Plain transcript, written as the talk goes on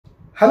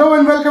Hello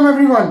and welcome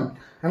everyone.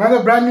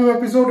 Another brand new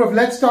episode of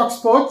Let's Talk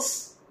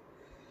Sports.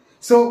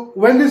 So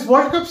when this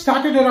World Cup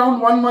started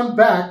around 1 month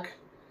back,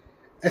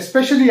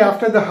 especially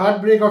after the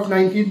heartbreak of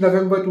 19th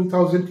November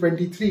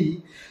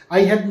 2023, I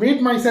had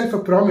made myself a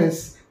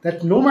promise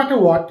that no matter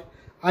what,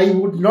 I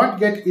would not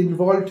get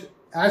involved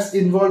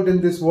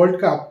in this World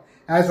Cup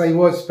as I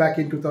was back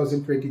in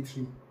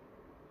 2023.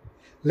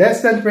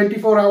 Less than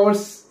 24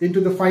 hours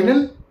into the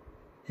final,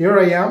 here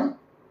I am,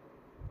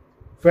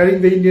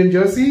 wearing the Indian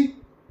jersey,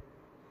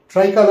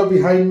 tricolour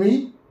behind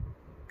me.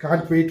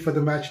 Can't wait for the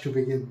match to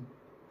begin.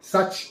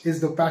 Such is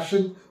the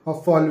passion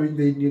of following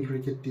the Indian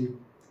cricket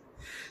team.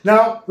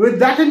 Now, with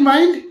that in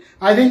mind,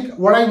 I think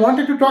what I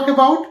wanted to talk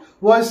about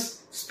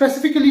was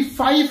specifically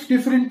 5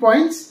 different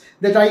points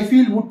that I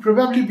feel would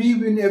probably be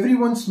in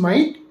everyone's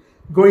mind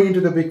going into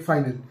the big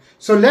final.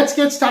 So let's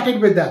get started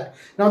with that.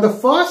 Now, the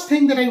first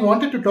thing that I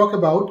wanted to talk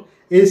about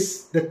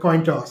is the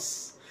coin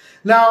toss.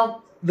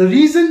 Now, the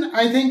reason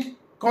I think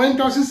coin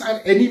tosses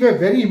are anyway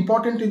very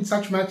important in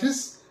such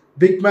matches,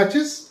 big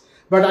matches,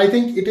 but I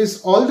think it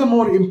is all the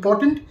more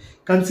important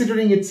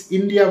considering it's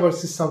India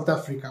versus South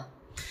Africa.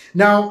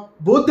 Now,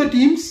 both the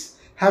teams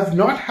have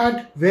not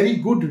had very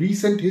good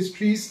recent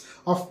histories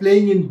of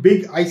playing in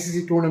big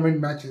ICC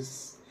tournament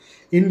matches.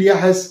 India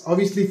has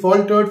obviously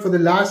faltered for the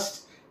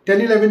last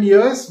 10-11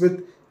 years,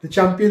 with the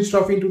Champions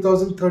Trophy in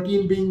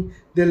 2013 being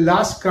their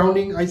last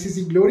crowning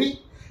ICC glory,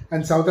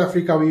 and South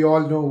Africa, we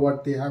all know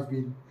what they have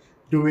been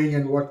doing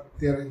and what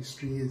their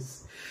history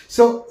is.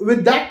 So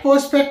with that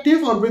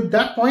perspective, or with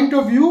that point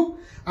of view,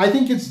 I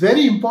think it's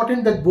very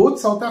important that both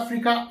South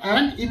Africa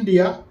and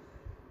India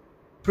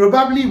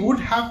probably would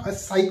have a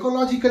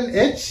psychological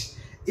edge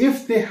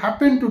if they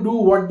happen to do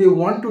what they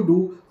want to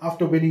do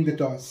after winning the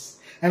toss.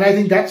 And I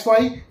think that's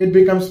why it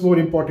becomes more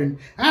important.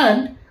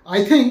 And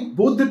I think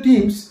both the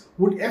teams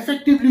would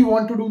effectively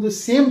want to do the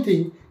same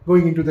thing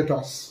going into the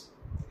toss.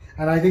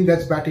 And I think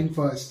that's batting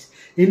first.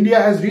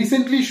 India has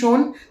recently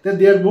shown that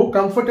they are more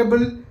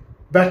comfortable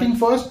batting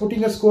first,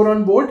 putting a score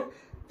on board,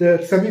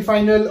 the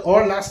semi-final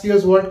or last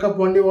year's World Cup,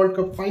 One Day World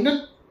Cup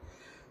final.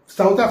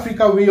 South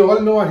Africa, we all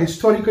know, are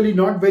historically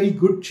not very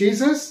good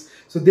chasers.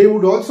 So they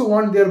would also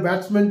want their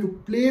batsmen to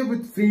play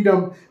with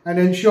freedom and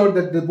ensure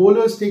that the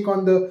bowlers take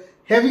on the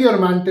heavier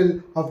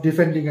mantle of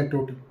defending a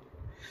total.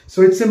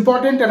 So it's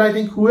important, and I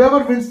think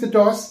whoever wins the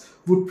toss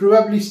would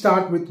probably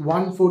start with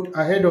 1 foot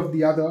ahead of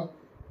the other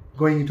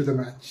going into the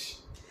match.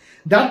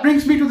 That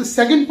brings me to the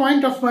second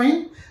point of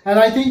mine, and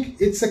I think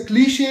it's a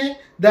cliche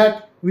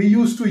that we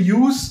used to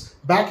use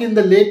back in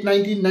the late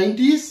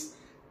 1990s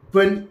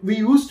when we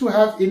used to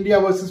have India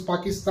versus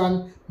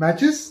Pakistan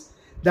matches.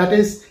 That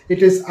is,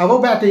 it is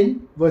our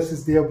batting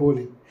versus their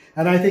bowling.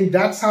 And I think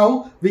that's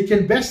how we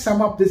can best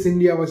sum up this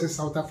India versus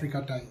South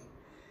Africa tie.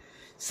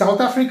 South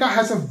Africa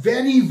has a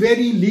very,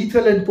 very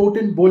lethal and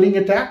potent bowling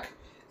attack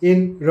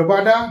in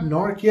Rabada,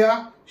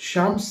 Nortje,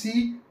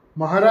 Shamsi,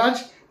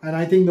 Maharaj, and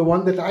I think the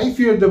one that I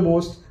fear the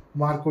most,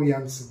 Marco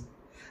Jansen.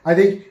 I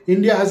think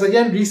India has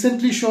again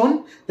recently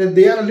shown that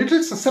they are a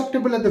little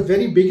susceptible at the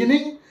very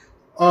beginning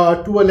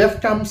to a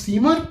left-arm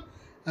seamer,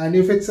 and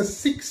if it's a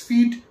 6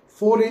 feet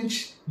 4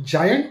 inch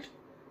giant,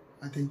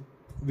 I think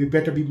we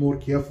better be more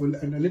careful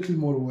and a little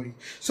more worried.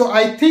 So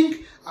I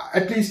think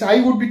at least I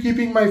would be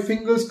keeping my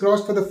fingers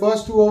crossed for the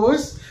first 2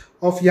 overs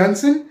of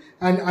Jansen,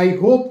 and I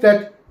hope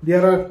that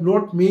there are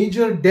not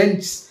major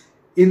dents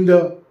in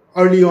the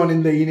early on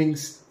in the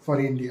innings for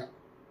India.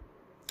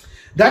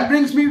 That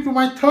brings me to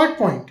my third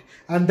point,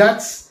 and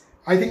that's,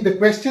 I think, the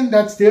question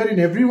that's there in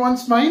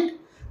everyone's mind,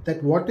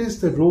 that what is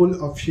the role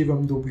of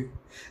Shivam Dube?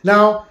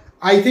 Now,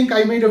 I think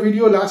I made a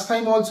video last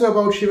time also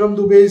about Shivam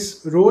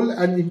Dube's role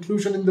and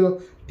inclusion in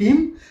the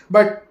team,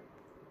 but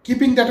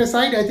keeping that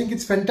aside, I think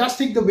it's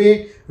fantastic the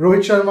way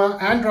Rohit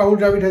Sharma and Rahul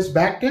Dravid has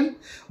backed him.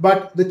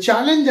 But the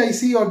challenge I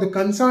see, or the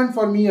concern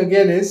for me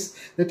again, is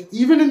that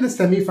even in the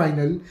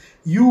semi-final,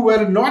 you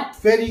were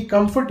not very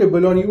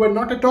comfortable, or you were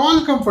not at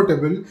all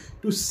comfortable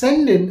to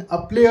send in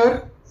a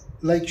player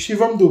like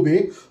Shivam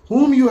Dube,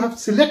 whom you have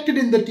selected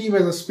in the team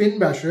as a spin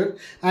basher,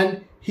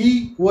 and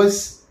he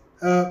was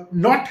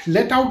not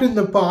let out in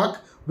the park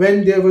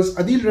when there was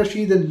Adil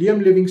Rashid and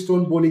Liam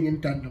Livingstone bowling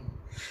in tandem.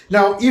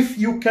 Now, if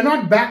you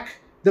cannot back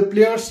the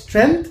player's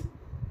strength,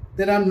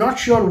 then I'm not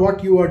sure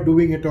what you are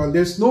doing at all.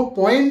 There's no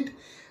point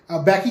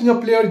backing a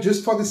player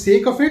just for the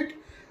sake of it.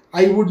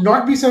 I would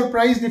not be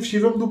surprised if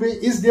Shivam Dube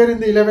is there in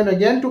the 11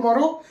 again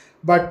tomorrow,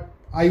 but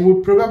I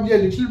would probably a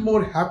little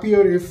more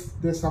happier if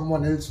there's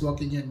someone else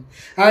walking in.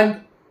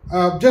 And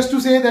just to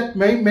say that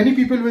many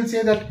people will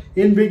say that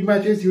in big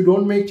matches you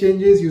don't make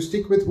changes, you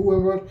stick with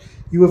whoever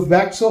you have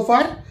backed so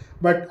far.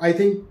 But I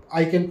think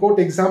I can quote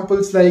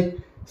examples like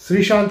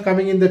Srishant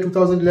coming in the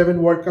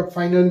 2011 World Cup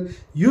final,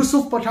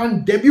 Yusuf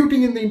Pathan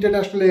debuting in the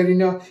international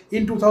arena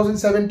in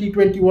 2007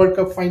 T20 World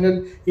Cup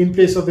final in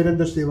place of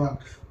Virender Sehwag.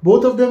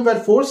 Both of them were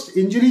forced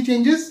injury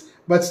changes,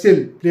 but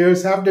still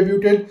players have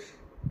debuted,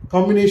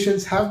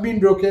 combinations have been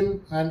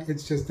broken, and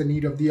it's just the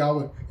need of the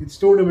hour. It's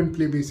tournament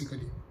play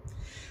basically.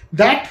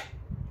 That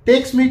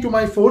takes me to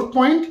my fourth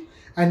point,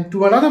 and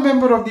to another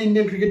member of the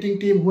Indian cricketing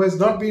team who has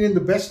not been in the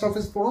best of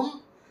his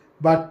form,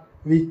 but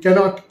we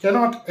cannot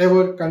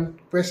ever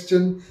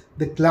question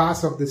the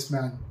class of this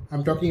man.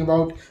 I'm talking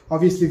about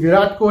obviously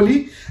Virat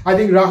Kohli. I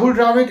think Rahul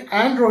Dravid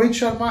and Rohit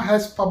Sharma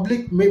has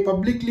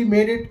publicly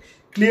made it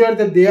clear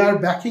that they are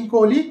backing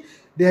Kohli.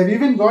 They have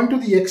even gone to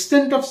the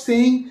extent of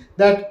saying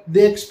that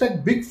they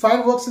expect big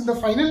fireworks in the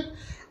final.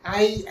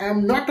 I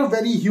am not a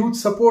very huge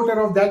supporter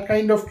of that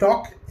kind of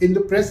talk, in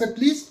the press at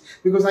least,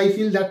 because I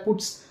feel that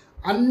puts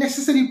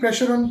unnecessary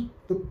pressure on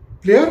the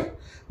player.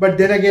 But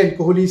then again,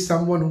 Kohli is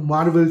someone who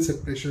marvels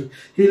at pressure.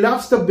 He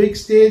loves the big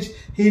stage.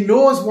 He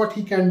knows what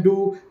he can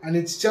do. And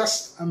it's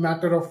just a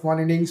matter of one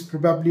innings,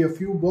 probably a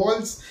few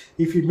balls.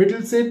 If he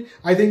middles it,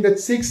 I think that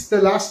 6,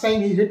 the last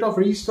time he hit off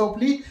Reece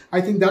Topley, I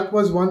think that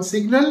was one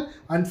signal.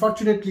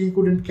 Unfortunately, he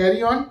couldn't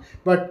carry on.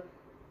 But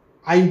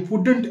I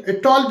wouldn't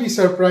at all be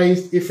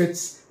surprised if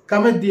it's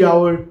Cometh the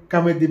hour,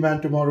 Cometh the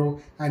man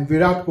tomorrow. And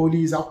Virat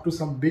Kohli is up to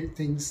some big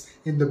things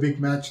in the big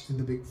match, in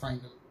the big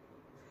final.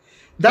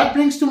 That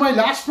brings to my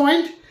last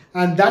point,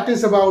 and that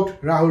is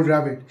about Rahul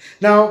Dravid.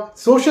 Now,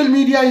 social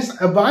media is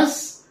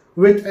abuzz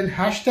with a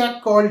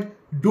hashtag called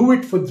Do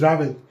It for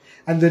Dravid.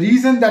 And the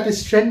reason that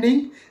is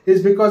trending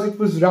is because it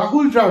was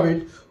Rahul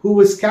Dravid who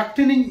was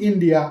captaining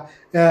India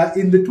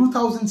in the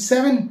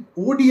 2007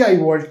 ODI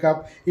World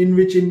Cup, in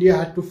which India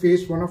had to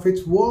face one of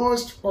its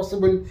worst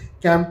possible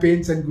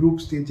campaigns and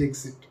group stage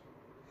exit.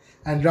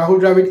 And Rahul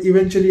Dravid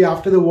eventually,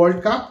 after the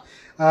World Cup,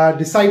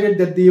 decided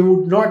that they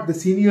would not, the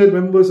senior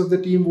members of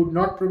the team would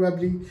not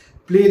probably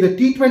play the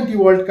T20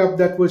 World Cup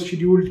that was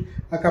scheduled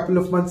a couple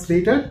of months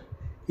later.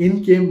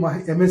 In came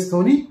MS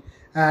Dhoni,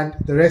 and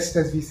the rest,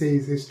 as we say,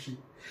 is history.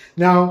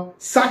 Now,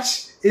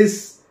 such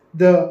is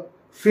the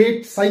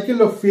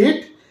cycle of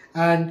fate,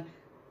 and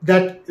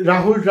that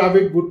Rahul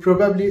Dravid would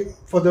probably,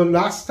 for the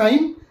last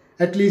time,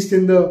 at least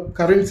in the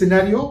current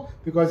scenario,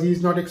 because he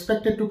is not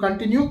expected to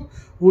continue,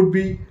 would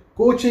be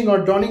coaching or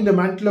donning the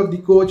mantle of the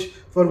coach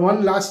for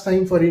one last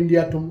time for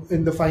India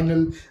in the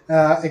final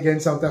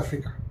against South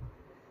Africa.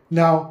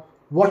 Now,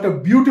 what a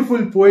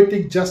beautiful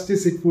poetic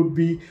justice it would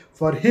be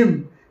for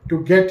him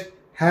to get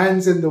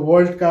hands in the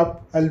World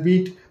Cup,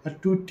 albeit a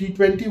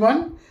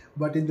T21,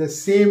 but in the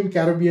same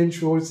Caribbean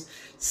shores,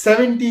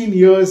 17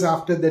 years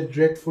after that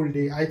dreadful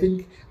day. I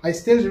think I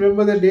still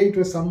remember the day. It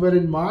was somewhere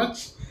in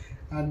March,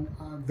 and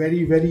a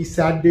very, very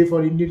sad day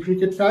for Indian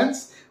cricket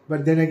fans.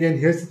 But then again,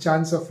 here's the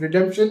chance of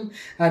redemption,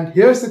 and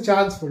here's the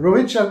chance for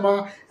Rohit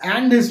Sharma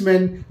and his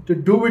men to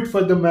do it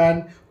for the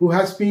man who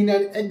has been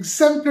an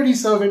exemplary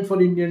servant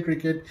for Indian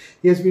cricket.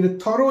 He has been a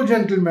thorough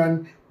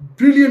gentleman,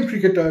 brilliant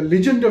cricketer,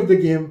 legend of the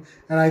game,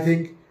 and I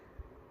think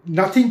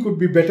nothing could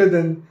be better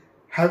than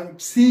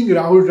seeing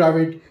Rahul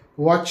Dravid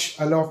watch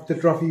aloft the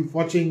trophy,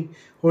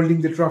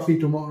 holding the trophy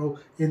tomorrow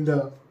in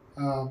the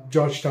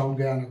Georgetown,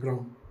 Guyana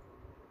ground.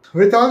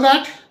 With all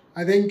that,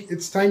 I think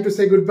it's time to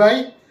say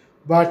goodbye.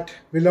 But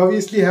we'll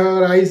obviously have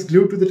our eyes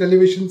glued to the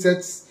television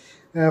sets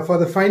for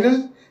the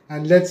final.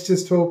 And let's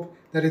just hope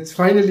that it's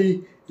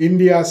finally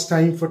India's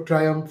time for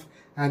triumph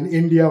and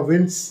India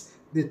wins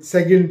the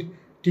second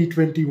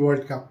T20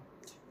 World Cup.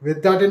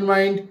 With that in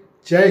mind,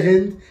 Jai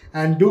Hind,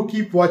 and do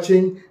keep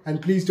watching, and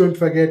please don't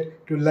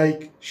forget to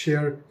like,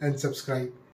 share and subscribe.